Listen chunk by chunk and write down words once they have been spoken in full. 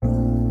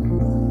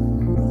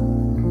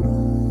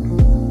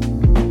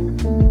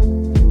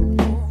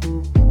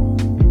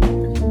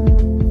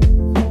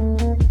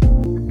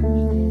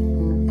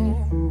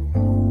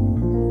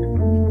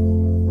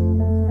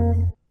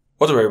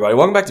What's up, everybody?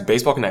 Welcome back to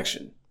Baseball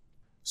Connection.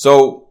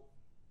 So,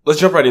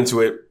 let's jump right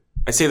into it.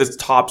 I'd say the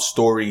top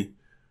story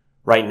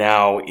right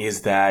now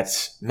is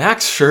that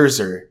Max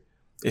Scherzer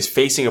is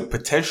facing a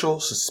potential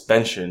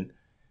suspension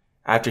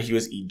after he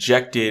was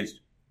ejected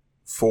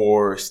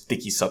for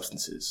sticky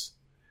substances.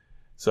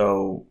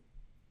 So,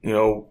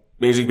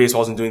 Major League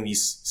Baseball has been doing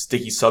these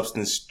sticky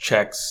substance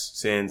checks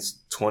since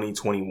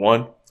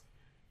 2021.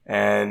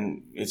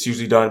 And it's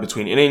usually done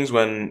between innings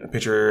when a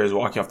pitcher is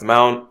walking off the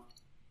mound.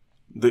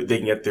 They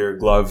can get their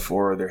glove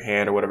or their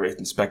hand or whatever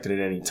inspected at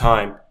any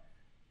time.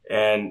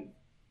 And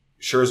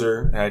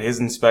Scherzer had his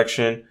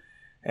inspection,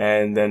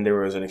 and then there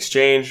was an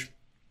exchange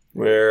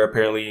where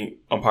apparently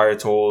umpire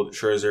told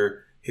Scherzer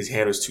his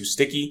hand was too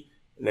sticky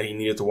and that he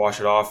needed to wash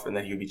it off and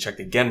that he would be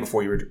checked again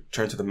before he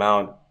returned to the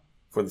mound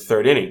for the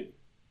third inning.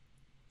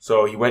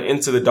 So he went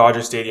into the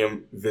Dodger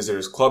Stadium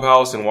visitors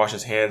clubhouse and washed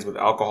his hands with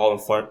alcohol in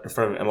front of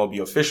an MLB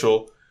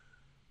official.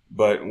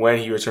 But when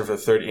he returned for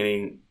the third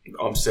inning,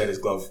 said his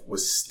glove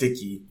was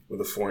sticky with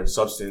a foreign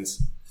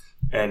substance.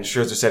 And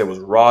Scherzer said it was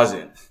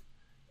rosin.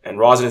 And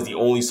rosin is the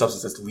only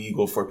substance that's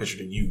legal for a pitcher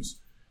to use,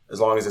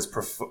 as long as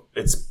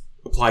it's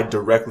applied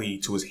directly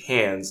to his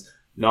hands,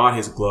 not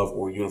his glove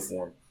or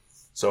uniform.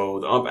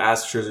 So the ump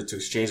asked Scherzer to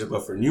exchange the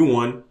glove for a new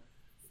one,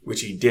 which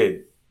he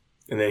did.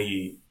 And then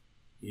he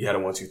had a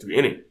 1-2-3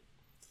 inning.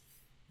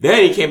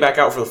 Then he came back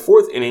out for the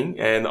fourth inning,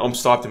 and the ump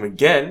stopped him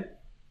again.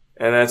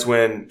 And that's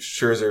when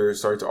Scherzer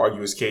started to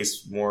argue his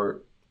case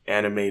more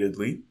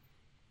animatedly.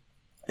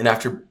 And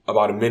after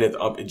about a minute, the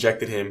ump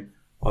ejected him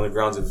on the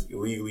grounds of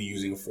illegally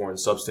using a foreign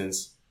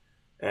substance.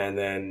 And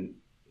then,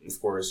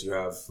 of course, you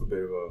have a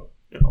bit of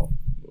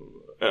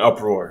an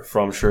uproar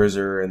from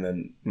Scherzer and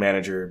then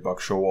manager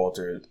Buck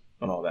Showalter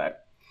and all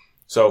that.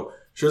 So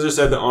Scherzer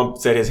said the ump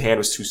said his hand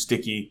was too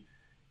sticky.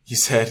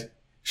 Scherzer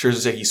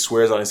said he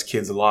swears on his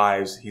kids'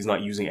 lives. He's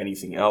not using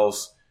anything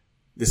else.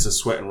 This is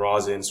sweat and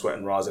rosin.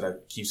 I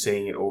keep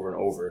saying it over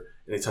and over.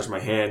 And they touch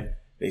my hand.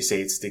 They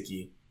say it's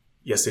sticky.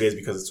 Yes, it is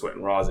because it's sweat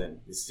and rosin.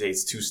 They say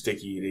it's too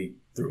sticky. They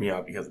threw me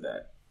out because of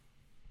that.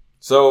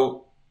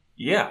 So,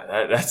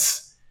 yeah,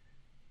 that's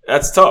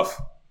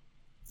tough.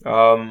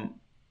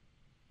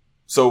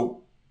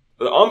 So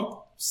the ump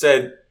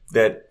said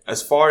that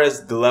as far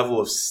as the level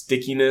of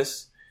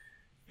stickiness,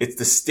 it's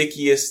the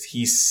stickiest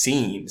he's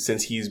seen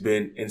since he's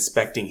been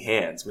inspecting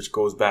hands, which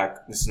goes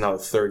back, this is now the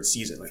third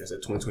season. Like I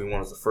said, 2021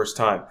 was the first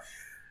time.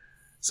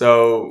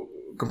 So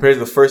compared to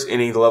the first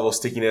inning, the level of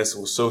stickiness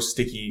was so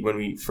sticky when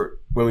we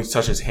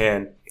touched his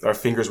hand, our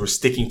fingers were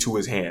sticking to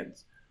his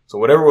hands. So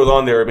whatever was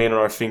on there remained on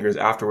our fingers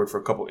afterward for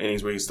a couple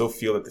innings where you still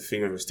feel that the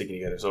fingers were sticking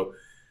together. So,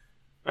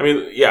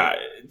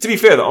 to be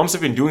fair, the umps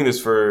have been doing this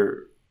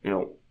for,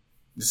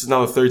 this is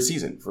now the third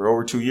season for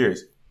over 2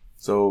 years.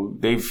 So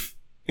they've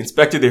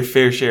inspected their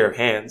fair share of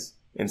hands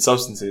and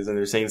substances, and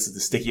they're saying this is the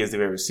stickiest they've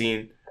ever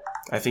seen.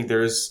 I think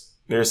there's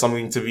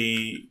something to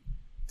be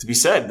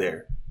said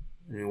there.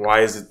 I mean, why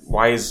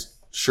is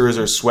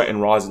Scherzer's sweat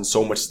and rosin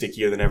so much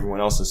stickier than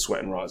everyone else's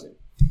sweat and rosin?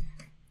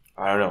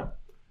 I don't know.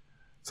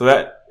 So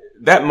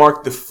that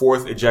marked the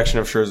fourth ejection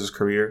of Scherzer's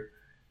career.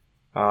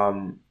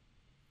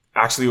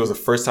 Actually, it was the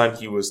first time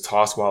he was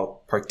tossed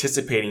while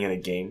participating in a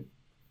game.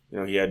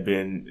 He had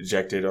been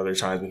ejected other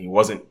times when he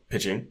wasn't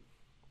pitching.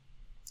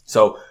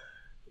 So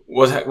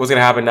what's going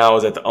to happen now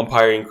is that the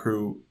umpiring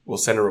crew will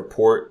send a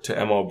report to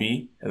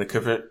MLB, and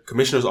the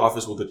commissioner's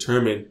office will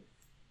determine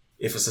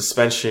if a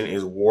suspension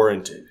is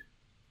warranted.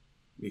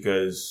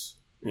 Because,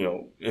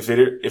 if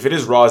it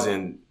is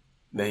rosin,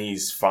 then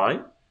he's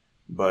fine.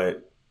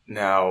 But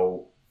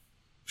now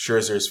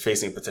Scherzer is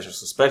facing potential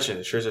suspension.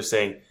 And Scherzer is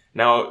saying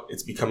now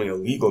it's becoming a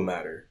legal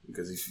matter,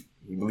 because if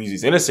he believes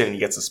he's innocent and he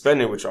gets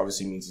suspended, which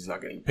obviously means he's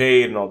not getting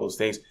paid and all those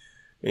things,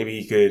 maybe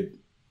he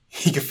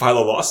could file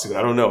a lawsuit.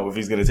 I don't know if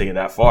he's going to take it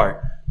that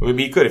far. But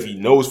maybe he could. If he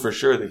knows for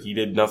sure that he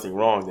did nothing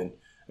wrong, then,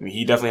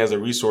 he definitely has the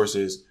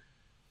resources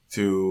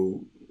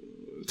to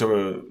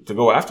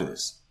go after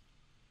this.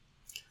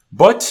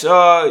 But,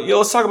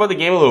 let's talk about the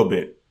game a little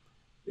bit.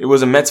 It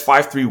was a Mets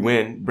 5-3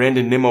 win.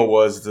 Brandon Nimmo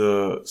was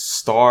the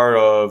star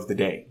of the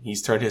day.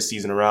 He's turned his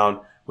season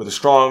around with a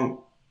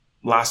strong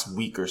last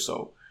week or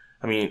so.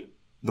 The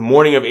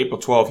morning of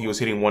April 12th, he was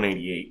hitting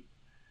 188.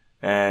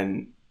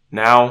 And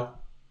now,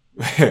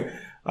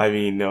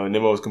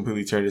 Nimmo has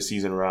completely turned his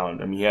season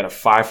around. He had a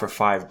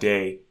 5-for-5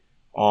 day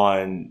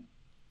on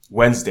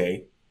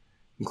Wednesday,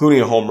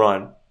 including a home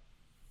run,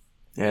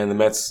 and the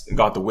Mets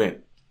got the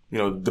win.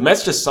 The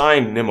Mets just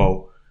signed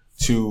Nimmo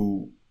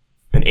to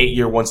an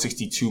 8-year,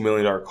 $162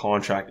 million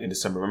contract in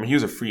December. He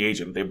was a free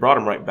agent, but they brought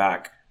him right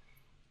back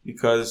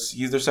because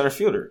he's their center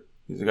fielder.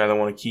 He's the guy they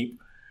want to keep.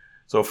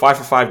 So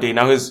 5-for-5 day.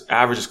 Now his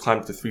average has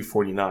climbed to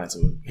 349.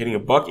 So hitting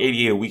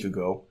 $188 a week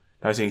ago.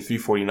 Now he's hitting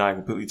 349,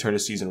 completely turned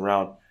his season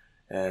around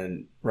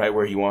and right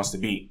where he wants to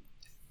be.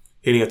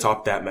 Hitting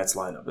atop that Mets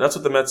lineup. That's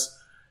what the Mets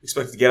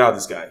expect to get out of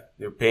this guy.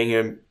 They're paying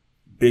him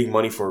big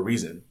money for a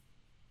reason.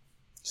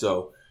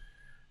 So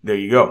there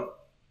you go.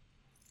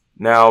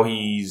 Now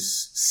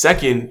he's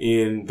second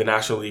in the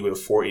National League with a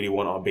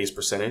 .481 on-base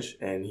percentage,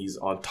 and he's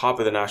on top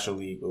of the National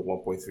League with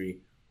 1.3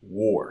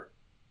 WAR.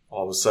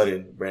 all of a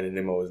sudden, Brandon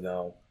Nimmo is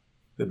now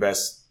the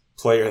best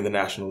player in the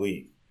National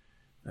League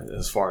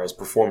as far as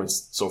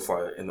performance so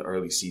far in the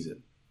early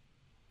season.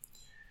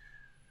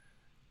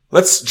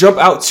 Let's jump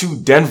out to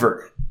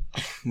Denver,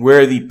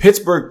 where the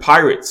Pittsburgh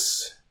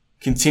Pirates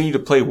continue to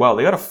play well.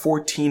 They got a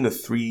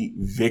 14-3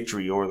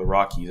 victory over the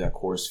Rockies at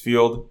Coors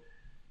Field,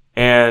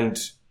 and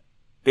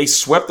they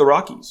swept the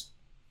Rockies.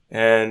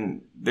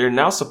 And they're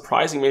now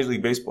surprising Major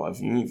League Baseball. If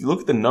you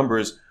look at the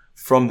numbers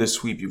from this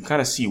sweep, you can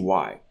kind of see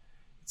why.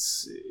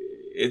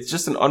 It's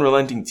just an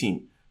unrelenting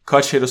team.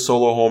 Kutch hit a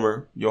solo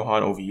homer.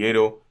 Johan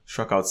Oviedo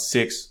struck out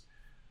 6.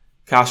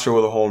 Castro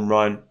with a home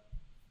run.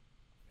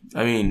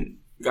 I mean,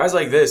 guys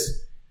like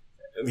this,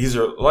 a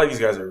lot of these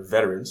guys are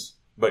veterans.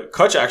 But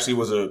Kutch actually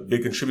was a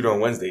big contributor on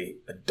Wednesday.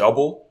 A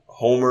double, a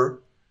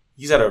homer.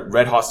 He's had a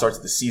red-hot start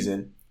to the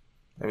season.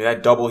 I mean,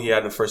 that double he had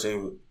in the first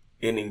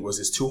inning was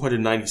his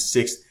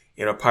 296th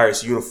in a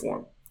Pirates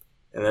uniform.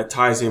 And that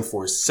ties him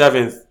for his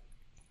 7th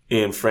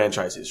in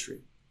franchise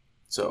history.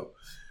 So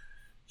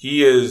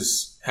he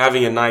is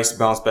having a nice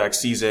bounce-back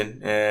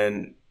season,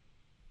 and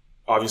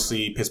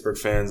obviously Pittsburgh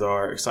fans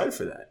are excited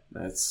for that.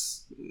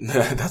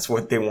 That's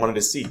what they wanted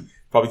to see.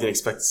 Probably didn't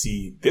expect to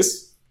see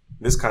this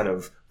kind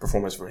of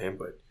performance from him,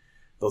 but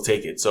they'll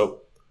take it.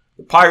 So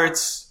the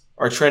Pirates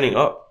are trending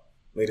up,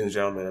 ladies and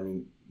gentlemen. I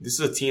mean, this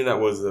is a team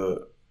that was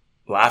the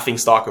laughing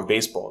stock of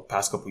baseball the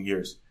past couple of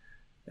years.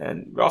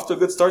 And we're off to a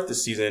good start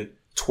this season.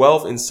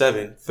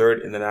 12-7,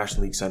 third in the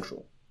National League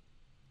Central.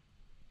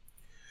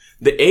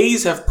 The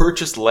A's have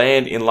purchased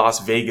land in Las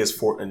Vegas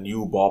for a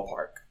new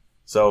ballpark.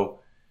 So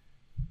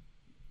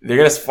they're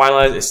going to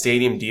finalize a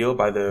stadium deal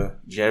by the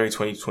January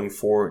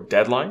 2024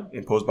 deadline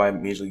imposed by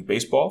Major League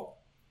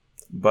Baseball.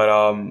 But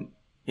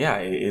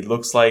it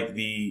looks like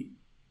the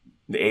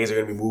A's are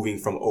going to be moving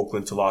from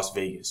Oakland to Las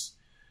Vegas.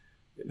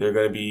 They're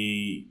going to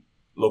be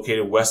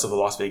located west of the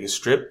Las Vegas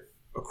Strip,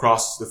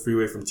 across the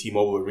freeway from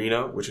T-Mobile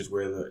Arena, which is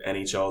where the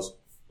NHL's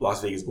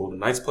Las Vegas Golden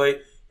Knights play,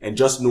 and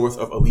just north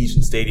of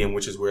Allegiant Stadium,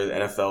 which is where the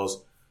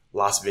NFL's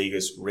Las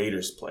Vegas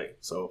Raiders play.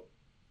 So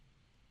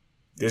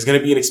there's going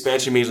to be an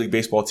expansion Major League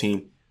Baseball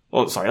team.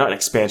 Well, sorry, not an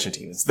expansion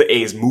team. It's the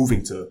A's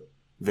moving to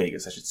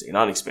Vegas, I should say,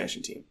 not an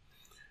expansion team.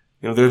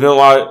 You know, there's been a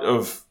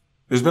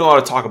lot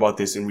of talk about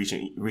this in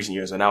recent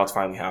years, and now it's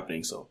finally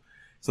happening. So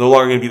it's no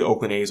longer going to be the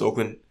Oakland A's.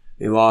 Oakland,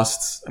 they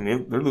lost. I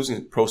mean, they're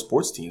losing pro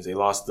sports teams. They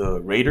lost the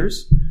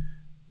Raiders.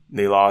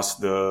 They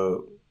lost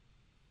the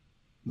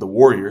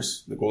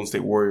Warriors. The Golden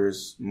State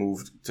Warriors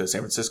moved to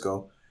San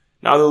Francisco.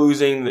 Now they're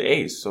losing the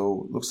A's.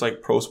 So it looks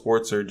like pro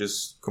sports are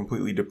just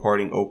completely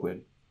departing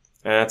Oakland.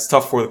 And that's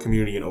tough for the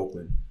community in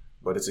Oakland.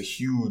 But it's a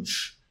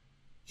huge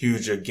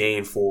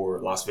gain for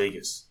Las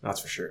Vegas.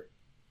 That's for sure.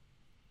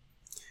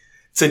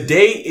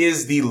 Today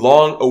is the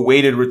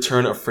long-awaited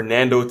return of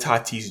Fernando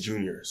Tatis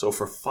Jr. So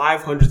for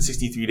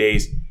 563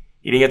 days,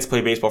 he didn't get to play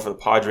baseball for the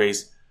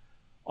Padres.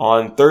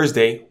 On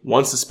Thursday,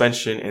 1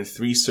 suspension and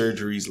 3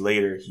 surgeries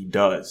later, he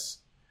does.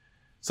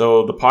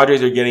 So the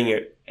Padres are getting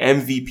an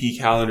MVP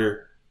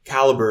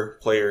caliber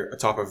player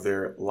atop of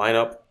their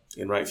lineup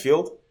in right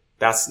field.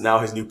 That's now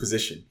his new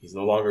position. He's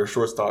no longer a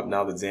shortstop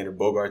now that Xander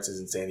Bogaerts is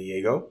in San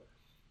Diego.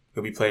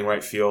 He'll be playing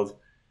right field,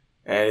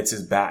 and it's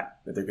his bat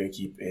that they're going to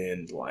keep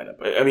in the lineup.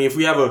 I mean, if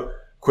we have a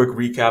quick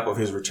recap of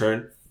his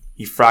return,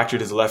 he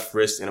fractured his left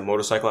wrist in a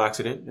motorcycle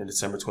accident in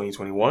December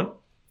 2021.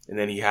 And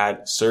then he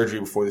had surgery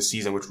before the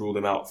season, which ruled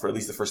him out for at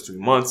least the first 3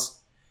 months.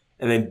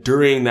 And then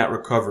during that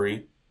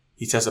recovery,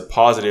 he tested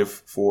positive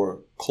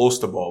for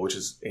clostebol, which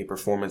is a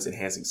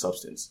performance-enhancing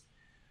substance.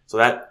 So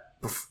that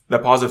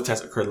positive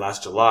test occurred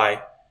last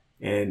July,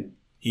 and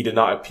he did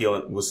not appeal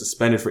and was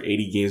suspended for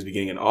 80 games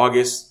beginning in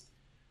August.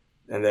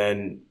 And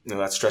then,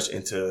 that stretched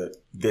into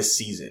this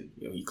season.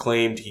 He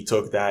claimed he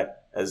took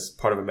that as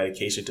part of a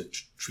medication to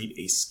treat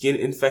a skin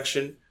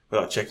infection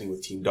without checking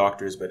with team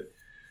doctors. But,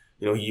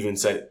 he even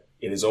said,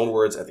 in his own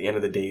words, at the end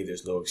of the day,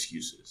 there's no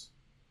excuses.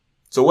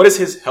 So what is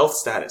his health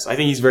status? I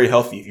think he's very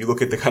healthy. If you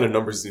look at the kind of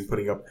numbers he's been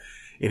putting up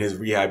in his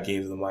rehab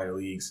games in the minor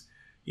leagues,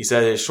 he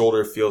said his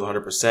shoulder feels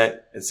 100%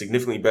 and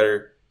significantly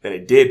better than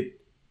it did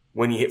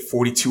when he hit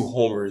 42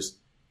 homers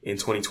in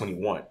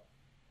 2021.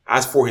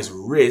 As for his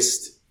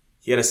wrist,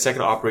 he had a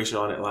second operation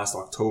on it last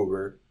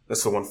October.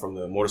 That's the one from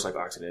the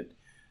motorcycle accident.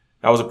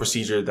 That was a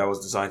procedure that was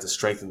designed to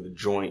strengthen the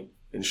joint,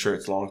 ensure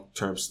its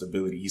long-term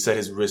stability. He said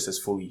his wrist has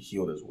fully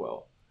healed as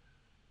well.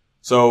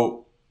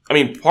 So, I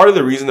mean, part of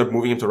the reason they're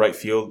moving him to right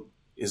field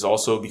is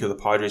also because the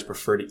Padres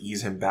prefer to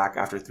ease him back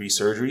after 3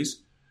 surgeries.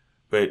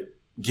 But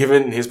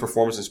given his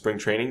performance in spring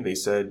training, they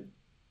said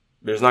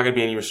there's not going to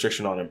be any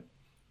restriction on him.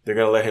 They're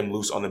going to let him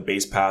loose on the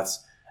base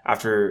paths.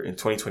 After, in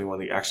 2021,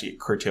 they actually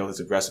curtailed his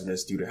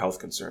aggressiveness due to health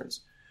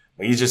concerns.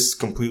 But he just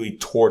completely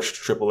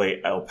torched AAA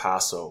El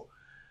Paso.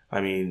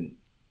 I mean,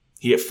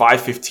 he hit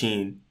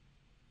 .515,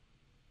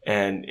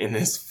 and in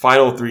his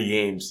final 3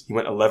 games, he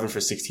went 11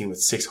 for 16 with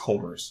 6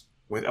 homers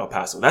with El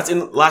Paso. That's in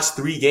the last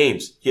 3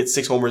 games. He had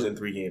 6 homers in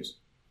 3 games.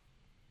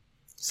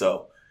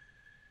 So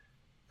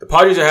the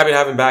Padres are happy to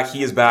have him back.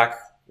 He is back,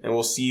 and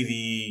we'll see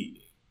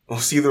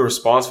the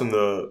response from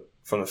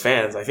from the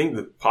fans. I think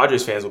the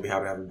Padres fans will be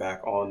happy to have him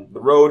back on the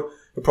road.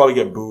 He'll probably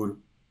get booed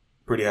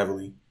pretty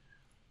heavily.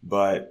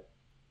 But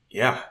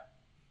yeah,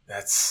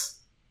 that's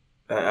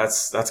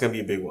going to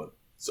be a big one.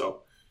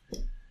 So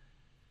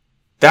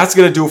that's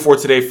going to do it for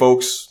today,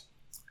 folks.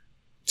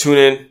 Tune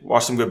in,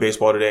 watch some good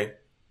baseball today.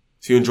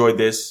 If you enjoyed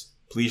this,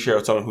 please share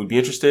with someone who'd be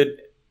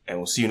interested, and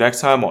we'll see you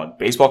next time on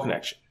Baseball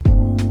Connection.